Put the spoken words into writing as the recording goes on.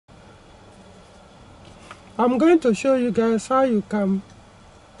I'm going to show you guys how you can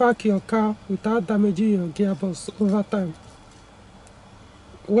park your car without damaging your gearbox over time,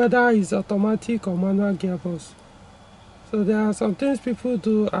 whether it's automatic or manual gearbox. So there are some things people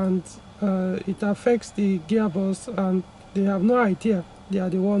do and it affects the gearbox and they have no idea they are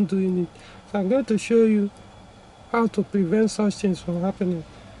the one doing it. So I'm going to show you how to prevent such things from happening.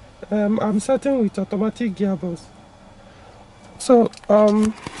 I'm starting with automatic gearbox. So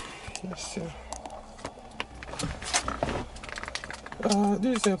let's see.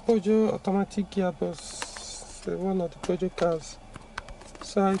 This is a Peugeot automatic gearbox, one of the Peugeot cars.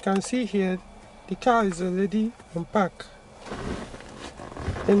 So you can see here, the car is already unpacked.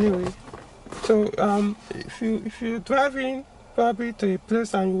 Anyway, so if you're driving probably to a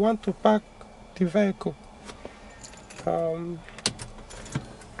place and you want to park the vehicle, for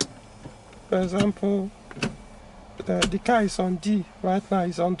example, the car is on D right now,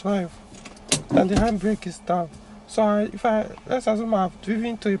 it's on drive, and the handbrake is down. So let's assume I've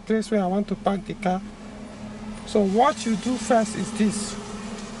driven to a place where I want to park the car. So what you do first is this.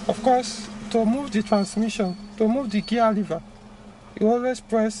 Of course, to move the transmission, to move the gear lever, you always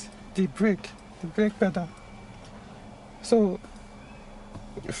press the brake pedal. So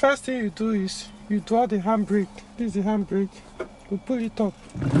the first thing you do is you draw the handbrake. This is the handbrake. You pull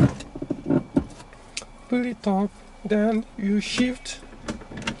it up, then you shift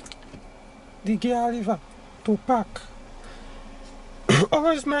the gear lever to park.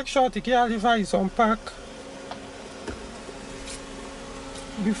 Always make sure the gear lever is on park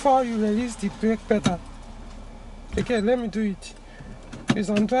before you release the brake pedal. Okay, let me do it. It's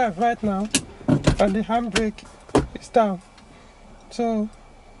on drive right now and the handbrake is down. So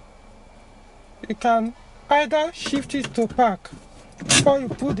you can either shift it to park before you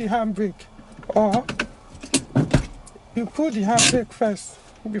pull the handbrake, or you pull the handbrake first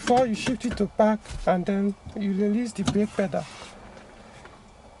before you shift it to park and then you release the brake pedal.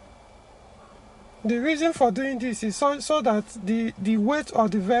 The reason for doing this is so that the weight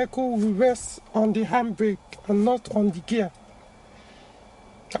of the vehicle will rest on the handbrake and not on the gear.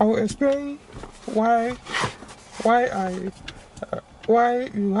 I will explain why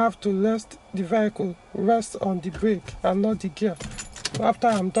you have to let the vehicle rest on the brake and not the gear. After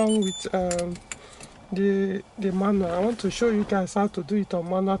I'm done with the manual, I want to show you guys how to do it on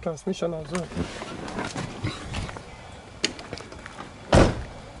manual transmission as well.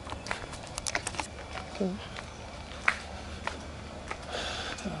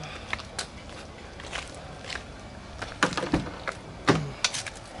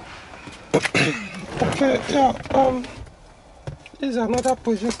 Okay, yeah, this is another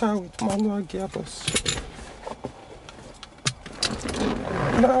Peugeot car with manual gearbox.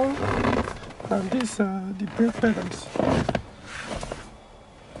 Now, and these are the brake pedals.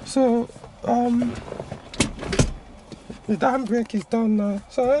 So, the handbrake is down now.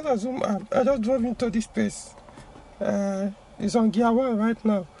 So let's assume I just drove into this place. It's on gear 1 right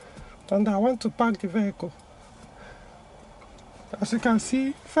now, and I want to park the vehicle. As you can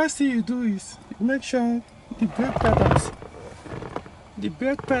see, first thing you do is make sure the brake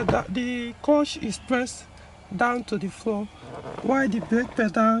pedal, the clutch is pressed down to the floor, while the brake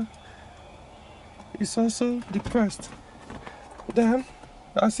pedal is also depressed. Then,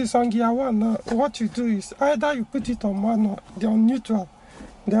 as it's on gear 1 now, what you do is either you put it on manual, on neutral,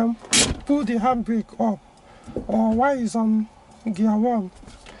 then pull the handbrake up, or while it's on gear 1,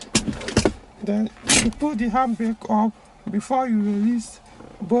 then you pull the handbrake up before you release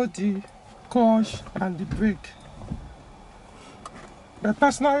both the clutch and the brake. But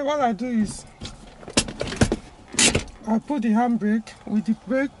personally, what I do is I put the handbrake with the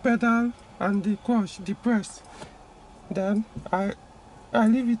brake pedal and the clutch depressed. Then I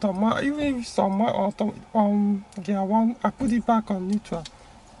leave it on even if it's on gear 1, I put it back on neutral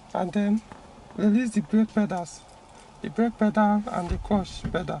and then release the brake pedals, the brake pedal and the clutch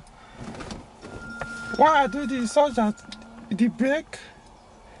pedal. Why I do this is such that the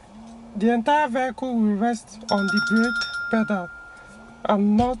entire vehicle will rest on the brake pedal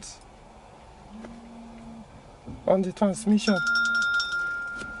and not on the transmission.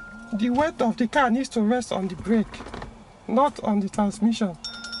 The weight of the car needs to rest on the brake, not on the transmission.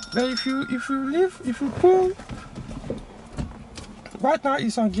 But if you pull, right now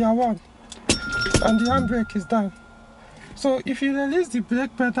it's on gear 1 and the handbrake is down. So if you release the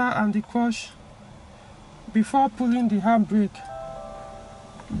brake pedal and the clutch before pulling the handbrake,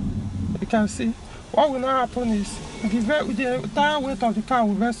 you can see what will now happen is the entire weight of the car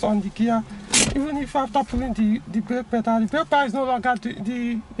will rest on the gear. Even if after pulling the brake pedal, the brake pedal is no longer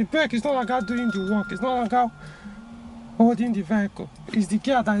the brake is no longer doing the work. It's no longer holding the vehicle. It's the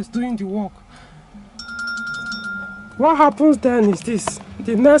gear that is doing the work. What happens then is this: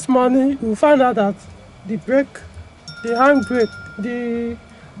 the next morning you find out that the brake, the hand brake, the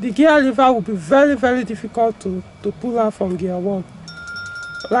gear lever will be very difficult to pull out from gear 1.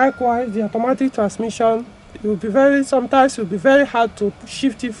 Likewise, the automatic transmission, it will be sometimes it will be very hard to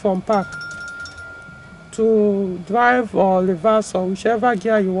shift it from park to drive or reverse or whichever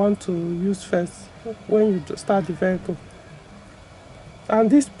gear you want to use first when you start the vehicle. And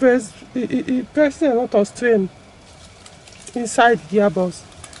this it places a lot of strain inside the gearbox,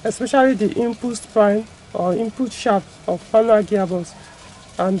 especially the input spine or input shaft of manual gearbox,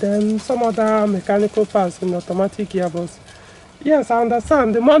 and then some other mechanical parts in automatic gearbox. Yes, I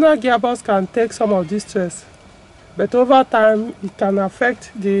understand the manual gearbox can take some of this stress, but over time it can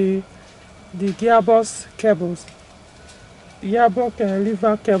affect the gearbox cables, gearbox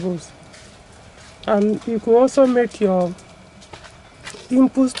lever cables, and it could also make your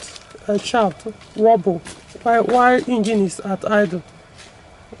input shaft wobble while engine is at idle.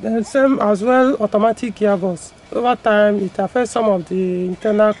 Then same as well automatic gearbox. Over time it affects some of the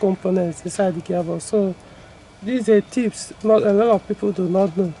internal components inside the gearbox. So these are tips not a lot of people do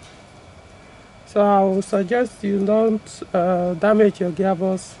not know. So I would suggest you don't damage your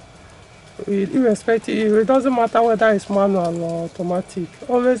gearbox. Irrespective, it doesn't matter whether it's manual or automatic.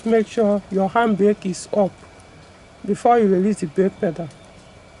 Always make sure your handbrake is up before you release the brake pedal.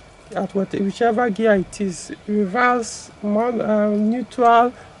 At whichever gear it is, reverse,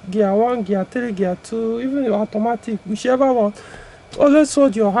 neutral, gear 1, gear 3, gear 2, even automatic, whichever one. Always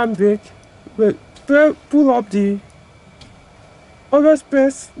hold your handbrake, always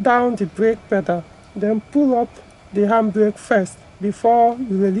press down the brake pedal, then pull up the handbrake first before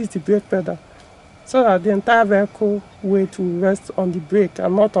you release the brake pedal, so that the entire vehicle weight will rest on the brake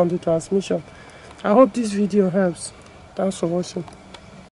and not on the transmission. I hope this video helps. Thanks for watching.